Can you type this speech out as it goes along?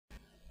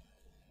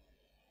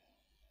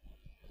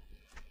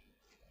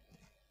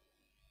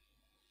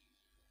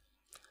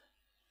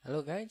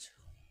Hello guys,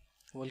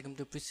 welcome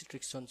to PC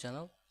Trickstone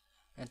channel,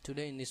 and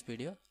today in this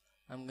video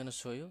I'm gonna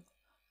show you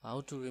how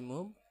to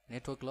remove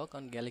network lock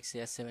on Galaxy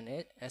S7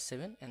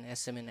 and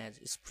S7 Edge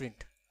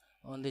Sprint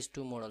on these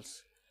two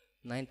models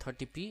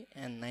 930p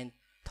and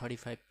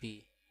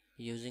 935p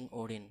using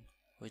Odin,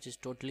 which is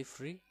totally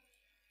free,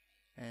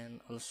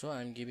 and also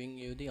I'm giving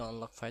you the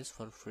unlock files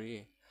for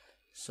free.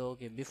 So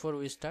okay, before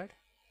we start,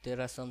 there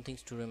are some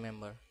things to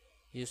remember.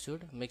 You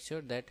should make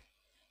sure that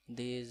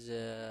these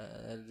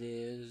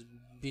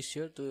be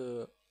sure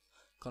to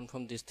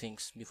confirm these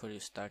things before you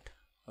start.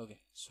 Okay,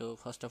 so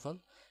first of all,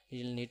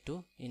 you'll need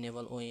to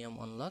enable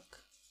OEM unlock.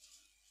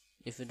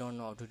 If you don't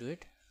know how to do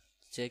it,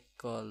 check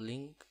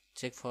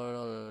for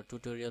a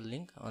tutorial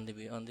link on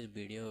this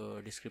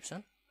video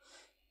description.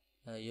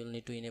 You'll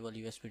need to enable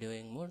USB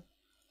Debugging Mode.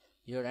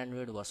 Your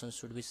Android version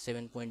should be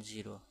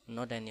 7.0,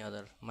 not any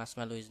other.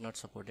 Marshmallow is not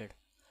supported.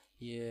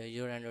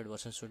 Your Android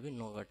version should be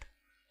Nougat,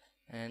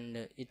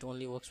 and it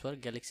only works for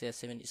Galaxy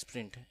S7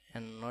 Sprint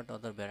and not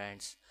other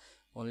variants,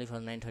 only for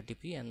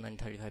 930p and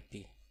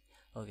 935p.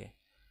 Okay,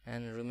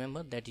 and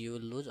remember that you will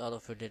lose all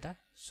of your data,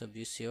 so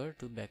be sure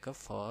to backup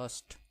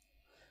first.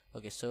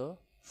 Okay, so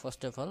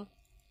first of all,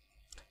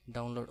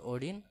 download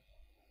Odin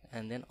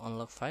and then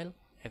unlock file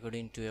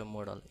according to your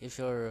model. If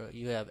you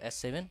have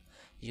S7,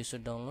 you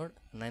should download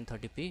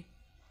 930p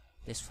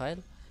this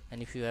file,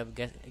 and if you have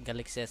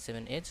Galaxy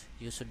S7 Edge,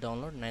 you should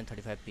download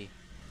 935p.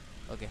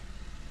 okay,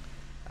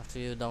 after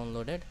you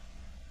downloaded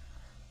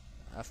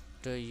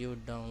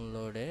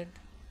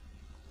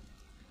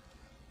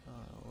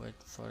wait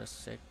for a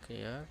sec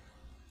here.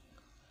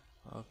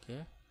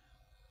 Okay,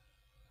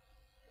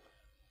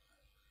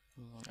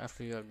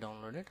 after you have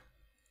downloaded,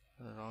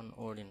 run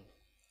Odin.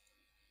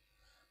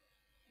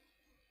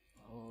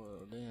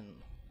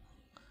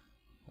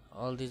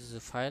 All these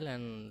file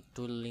and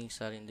tool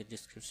links are in the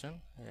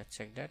description.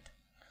 Check that.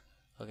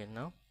 Okay,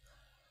 now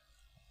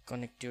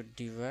connect your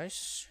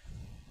device.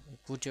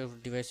 Put your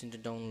device into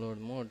download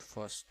mode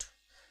first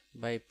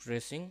by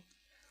pressing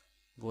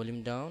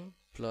volume down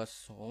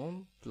plus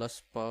home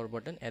plus power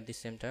button at the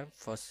same time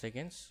for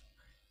seconds.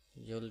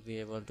 You'll be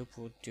able to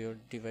put your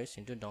device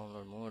into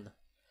download mode.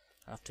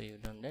 After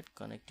you've done that,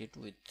 connect it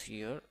with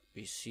your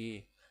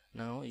PC.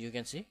 Now you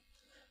can see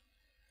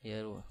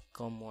here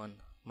COM1,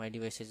 my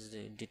device is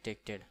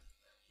detected.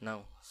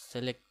 Now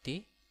select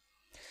the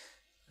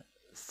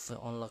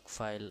unlock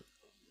file.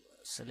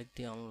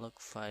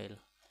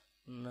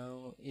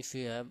 Now if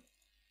you have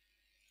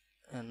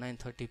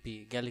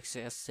 930p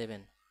Galaxy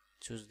S7,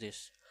 choose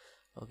this.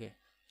 Okay,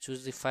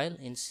 choose the file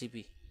in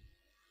CP.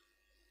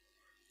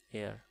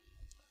 Here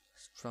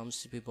from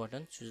CP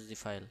button, choose the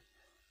file.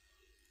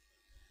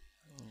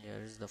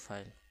 Here is the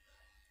file.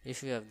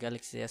 If you have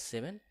Galaxy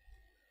S7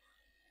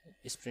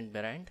 Sprint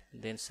variant,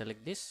 then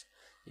select this.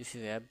 If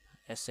you have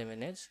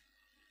S7 Edge,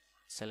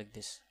 select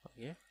this.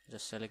 Okay,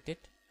 just select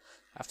it.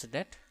 After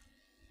that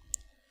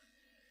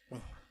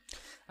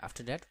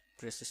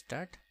press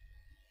start,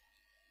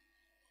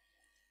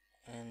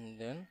 and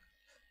then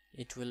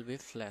it will be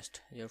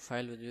flashed. Your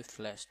file will be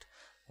flashed.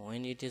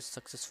 When it is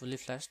successfully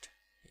flashed,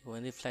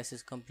 when the flash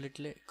is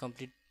completed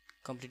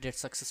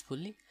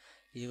successfully,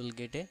 you will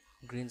get a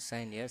green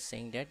sign here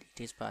saying that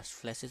it is passed,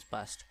 flash is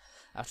passed.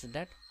 After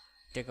that,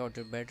 take out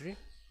your battery.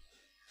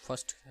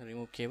 First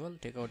remove cable,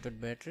 take out your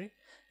battery,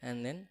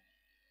 and then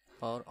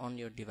power on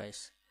your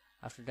device.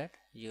 After that,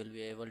 you will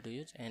be able to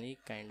use any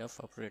kind of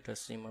operator,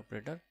 SIM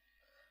operator,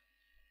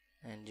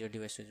 and your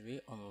device will be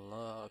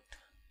unlocked.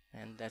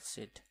 And that's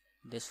it.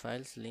 These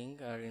files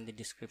link are in the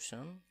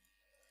description.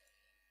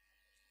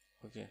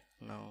 Okay,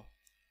 now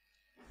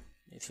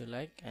if you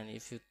like and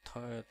if you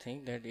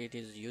think that it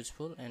is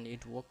useful and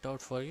it worked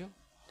out for you,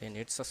 then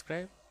hit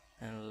subscribe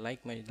and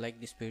like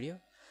this video.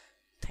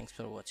 Thanks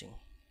for watching.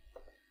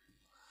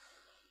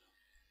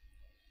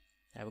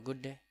 Have a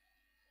good day.